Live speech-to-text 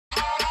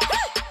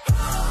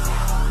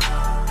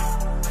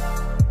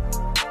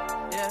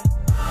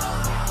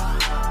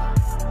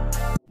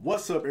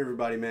What's up,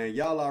 everybody, man?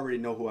 Y'all already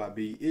know who I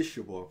be. It's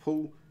your boy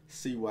Pooh,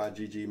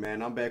 CYGG,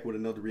 man. I'm back with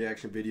another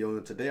reaction video,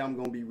 and today I'm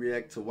gonna be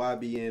reacting to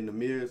YBN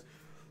Nahmir's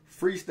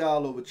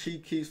freestyle over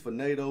Cheif Keef's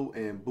Faneto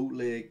and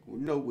bootleg,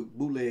 with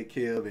bootleg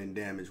Kev and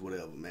damage,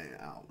 whatever, man.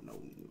 I don't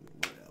know,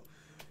 whatever.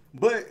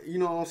 But you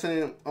know what I'm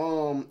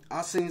saying?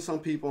 I seen some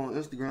people on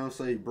Instagram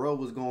say bro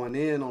was going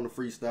in on the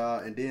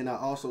freestyle, and then I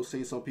also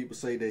seen some people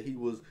say that he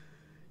was,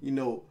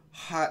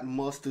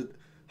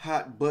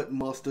 hot butt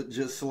mustard,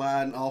 just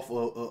sliding off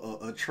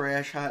a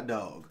trash hot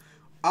dog.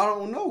 I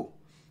don't know.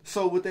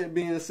 So with that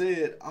being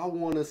said, I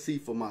want to see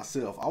for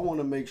myself. I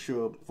want to make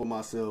sure for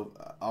myself.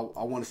 I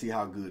want to see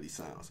how good he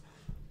sounds.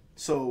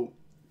 So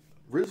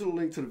original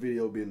link to the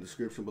video will be in the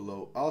description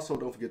below. Also,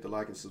 don't forget to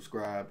like and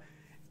subscribe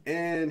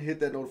and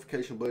hit that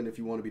notification button if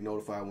you want to be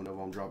notified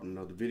whenever I'm dropping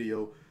another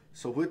video.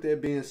 So with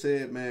that being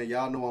said, man,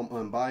 y'all know I'm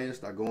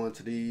unbiased. I go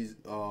into these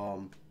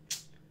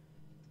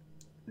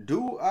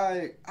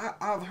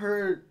I've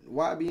heard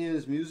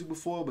YBN's music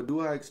before, but do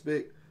I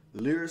expect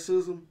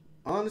lyricism?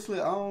 Honestly,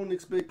 I don't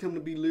expect him to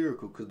be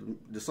lyrical, because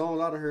the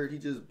songs I've heard, he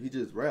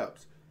just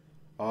raps.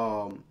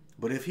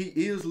 But if he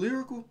is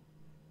lyrical,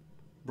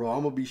 bro,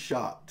 I'm gonna be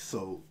shocked.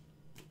 So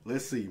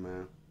let's see,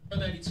 man.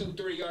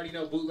 92.3, you already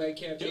know bootleg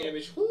Kev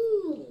damage.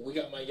 Woo! We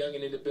got my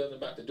youngin in the building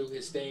about to do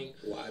his thing.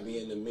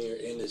 YBN Nahmir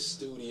in the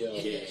studio.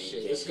 Yeah,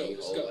 let's go.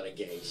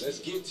 Let's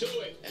get to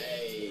it.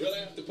 Hey, real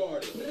after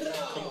party. No.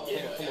 Come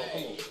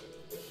on.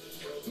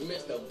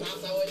 Mr.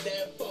 Bounce out with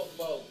that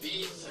fofo,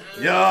 bitch.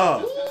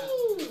 Yeah.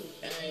 Woo.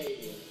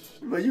 Hey.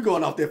 Man, you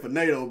going off there for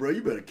Faneto, bro.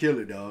 You better kill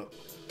it, dog.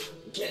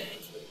 Gang.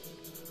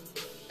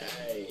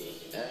 Hey.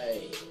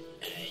 Gang.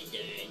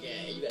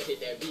 You gotta hit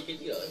that beat,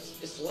 cause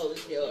it's slow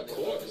as hell.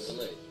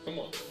 Come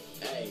on.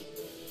 Hey.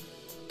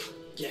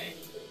 Gang.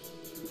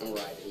 I'm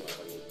riding,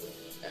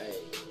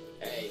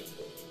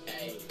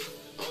 Hey.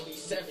 Only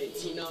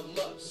 17, I'm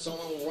up, so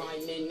I'm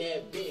riding in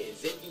that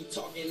Benz. If you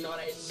talking all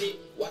that shit,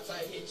 watch I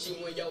hit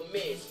you in your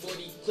meds.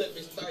 40 clip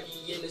is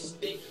 30 in the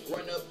stick.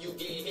 Run up, you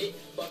get hit.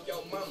 Fuck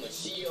your mama,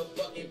 she a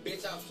fucking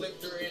bitch. I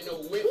flipped her in the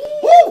whip.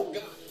 Woo!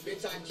 God,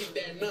 bitch, I keep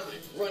that 9.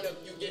 Run up,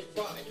 you get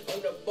 5.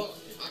 On the box,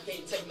 I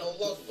can't take no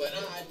loss, but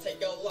I take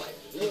your life.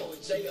 Lil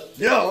J up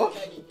there,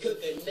 can you cook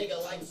a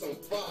nigga like some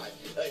fries?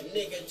 A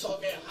nigga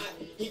talking hot,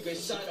 he could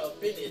shot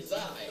up in his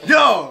eye.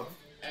 Yo!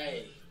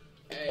 Hey.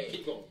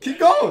 Keep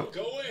going.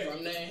 Go in.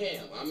 From that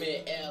ham, I'm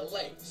in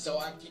LA, so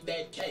I keep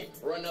that cape.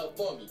 Run up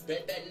on me,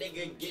 bet that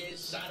nigga get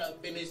shot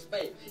up in his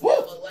face. Woo.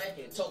 Never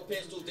lacking, tow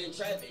pistols in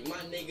traffic. My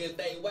niggas,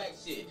 they whack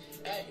shit.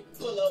 Hey,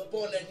 pull up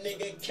on a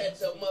nigga,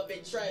 catch him up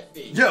in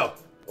traffic. Yo.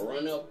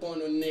 Run up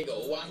on a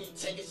nigga while he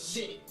taking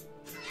shit.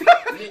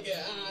 Nigga,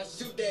 I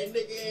shoot that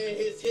nigga in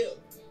his hip.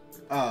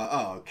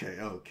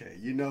 Okay.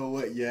 You know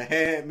what? You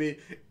had me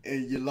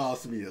and you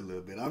lost me a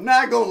little bit. I'm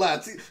not gonna lie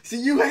to you.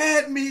 See, you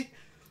had me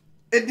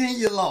and then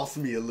you lost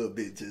me a little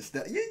bit just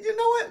now. You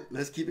know what?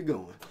 Let's keep it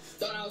going.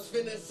 Thought I was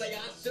finna say I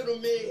shoot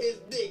him in his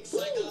dick.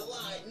 Like I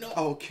lied, no.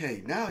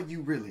 Okay, now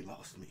you really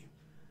lost me.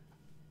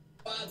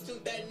 I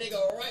shoot that nigga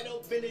right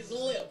up in his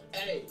lip.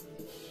 Hey,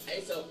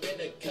 Ace up in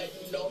the cut,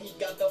 you know he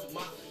got the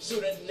mop.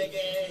 Shoot a nigga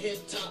in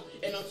his top,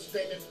 and I'm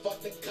screaming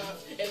fuck the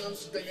cops, and I'm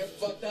screaming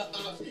fuck the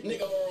ops.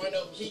 Nigga run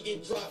up, he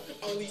get dropped.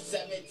 Only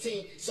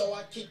 17, so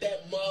I keep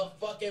that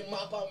motherfucking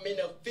mop. I'm in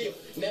the field,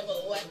 never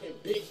lacking,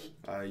 bitch.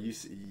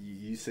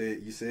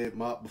 You said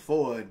mop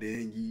before, and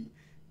then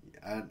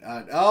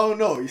I don't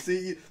know. You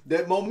see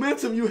that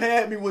momentum, you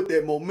had me with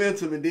that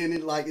momentum, and then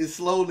it's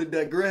slowly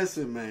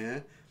digressing,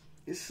 man.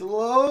 It's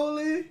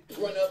slowly.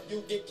 Run up,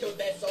 you get killed,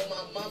 that's on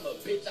my mama.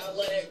 Bitch, I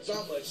love that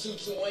drama.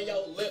 Shoot you on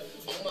your lip,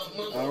 on my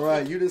mama.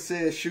 Alright, you just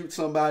said shoot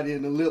somebody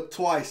in the lip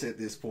twice at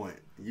this point.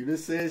 You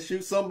just said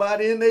shoot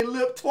somebody in their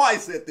lip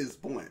twice at this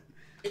point.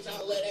 Bitch, I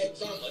love that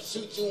drama.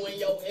 Shoot you in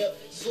your hip,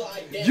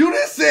 slide down. You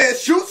just said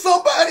shoot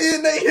somebody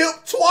in their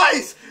hip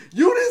twice.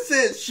 You just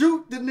said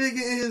shoot the nigga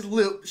in his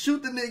lip,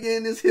 shoot the nigga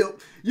in his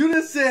hip. You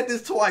just said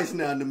this twice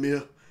now,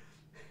 Nahmir.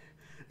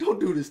 Don't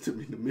do this to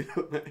me,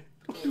 Nahmir, man.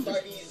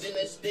 30s in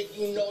the stick,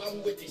 you know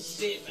I'm with the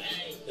shit,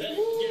 hey.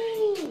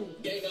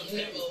 Gang, I'm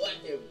never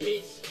lacking,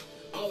 bitch.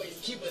 Always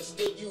keep a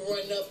stick, you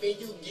run up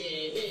and you get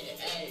hit,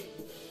 hey.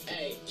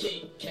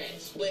 Kit Kat,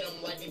 split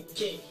them like a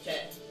Kit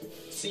Kat.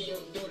 See him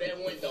through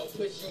that window,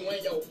 push you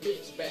and your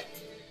bitch back.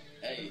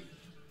 Hey,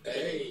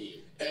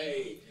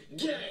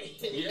 gang,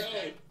 yo.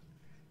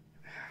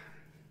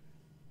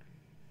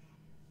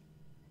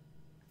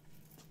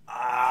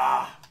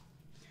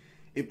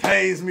 It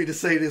pains me to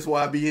say this,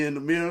 YBN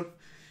Nahmir,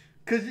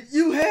 cause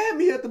you had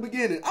me at the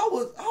beginning. I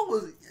was,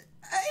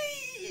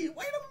 hey,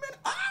 wait a minute,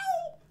 ow.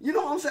 You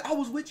know what I'm saying? I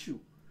was with you.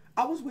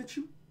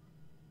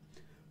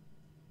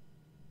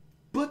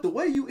 But the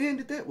way you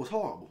ended that was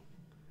horrible.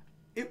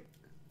 It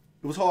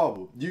was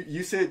horrible.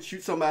 You said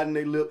shoot somebody in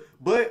their lip,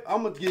 but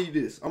I'm gonna give you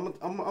this. I'm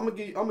gonna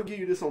give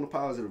you this on a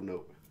positive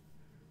note.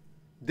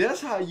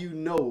 That's how you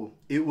know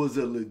it was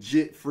a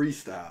legit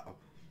freestyle.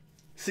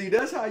 See,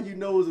 that's how you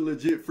know it's a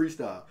legit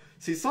freestyle.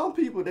 See, some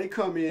people, they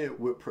come in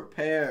with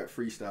prepared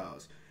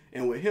freestyles.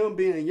 And with him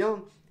being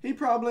young, he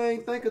probably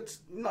ain't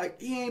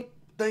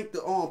think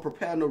to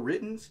prepare no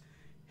writtens.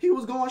 He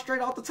was going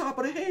straight off the top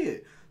of the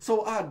head.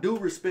 So I do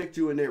respect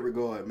you in that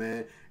regard,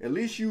 man. At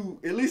least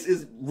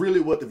it's really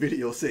what the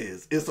video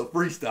says. It's a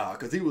freestyle,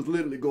 because he was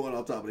literally going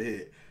off top of the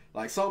head.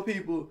 Like some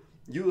people,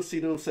 you'll see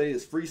them say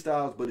it's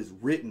freestyles, but it's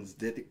writtens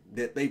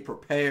that they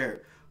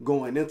prepared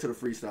going into the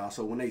freestyle.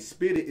 So when they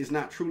spit it, it's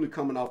not truly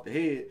coming off the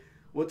head.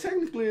 Well,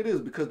 technically it is,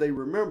 because they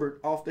remembered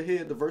off the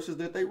head the verses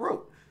that they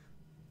wrote.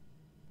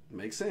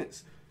 Makes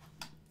sense.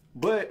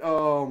 But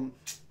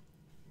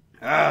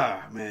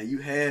man, you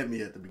had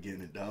me at the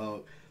beginning,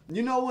 dog.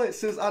 You know what?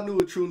 Since I knew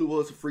it truly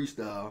was a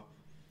freestyle,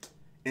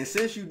 and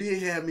since you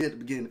did have me at the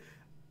beginning,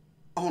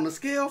 on a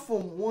scale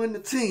from 1 to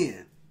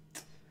 10,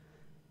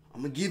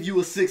 I'm going to give you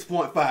a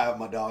 6.5,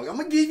 my dog. I'm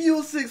going to give you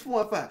a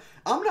 6.5.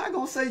 I'm not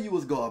going to say you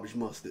was garbage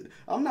mustard.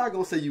 I'm not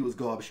going to say you was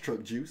garbage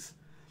truck juice.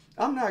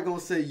 I'm not going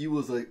to say you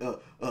was a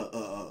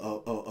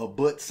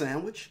butt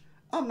sandwich.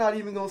 I'm not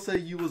even going to say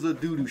you was a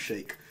doo-doo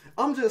shake.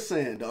 I'm just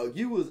saying, dog,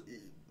 you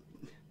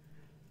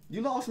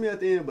lost me at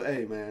the end, but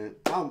hey, man,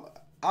 I'm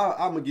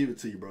gonna give it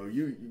to you, bro.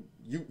 You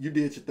did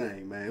your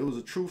thing, man. It was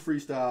a true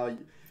freestyle.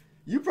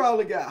 You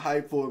probably got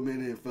hyped for a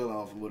minute and fell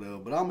off or whatever,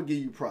 but I'm gonna give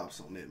you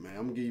props on that, man.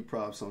 I'm gonna give you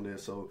props on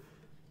that. So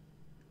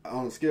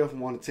on a scale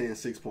from 1 to 10,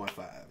 6.5,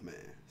 man.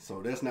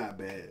 So that's not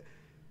bad.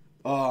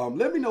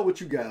 Let me know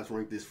what you guys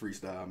rank this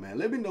freestyle, man.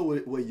 Let me know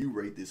what you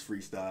rate this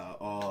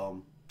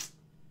freestyle.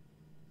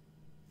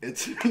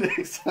 Until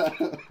next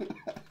time.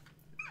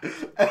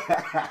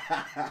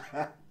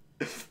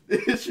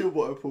 It's your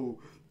boy Pooh,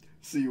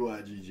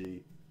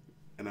 CYGG,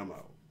 and I'm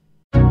out.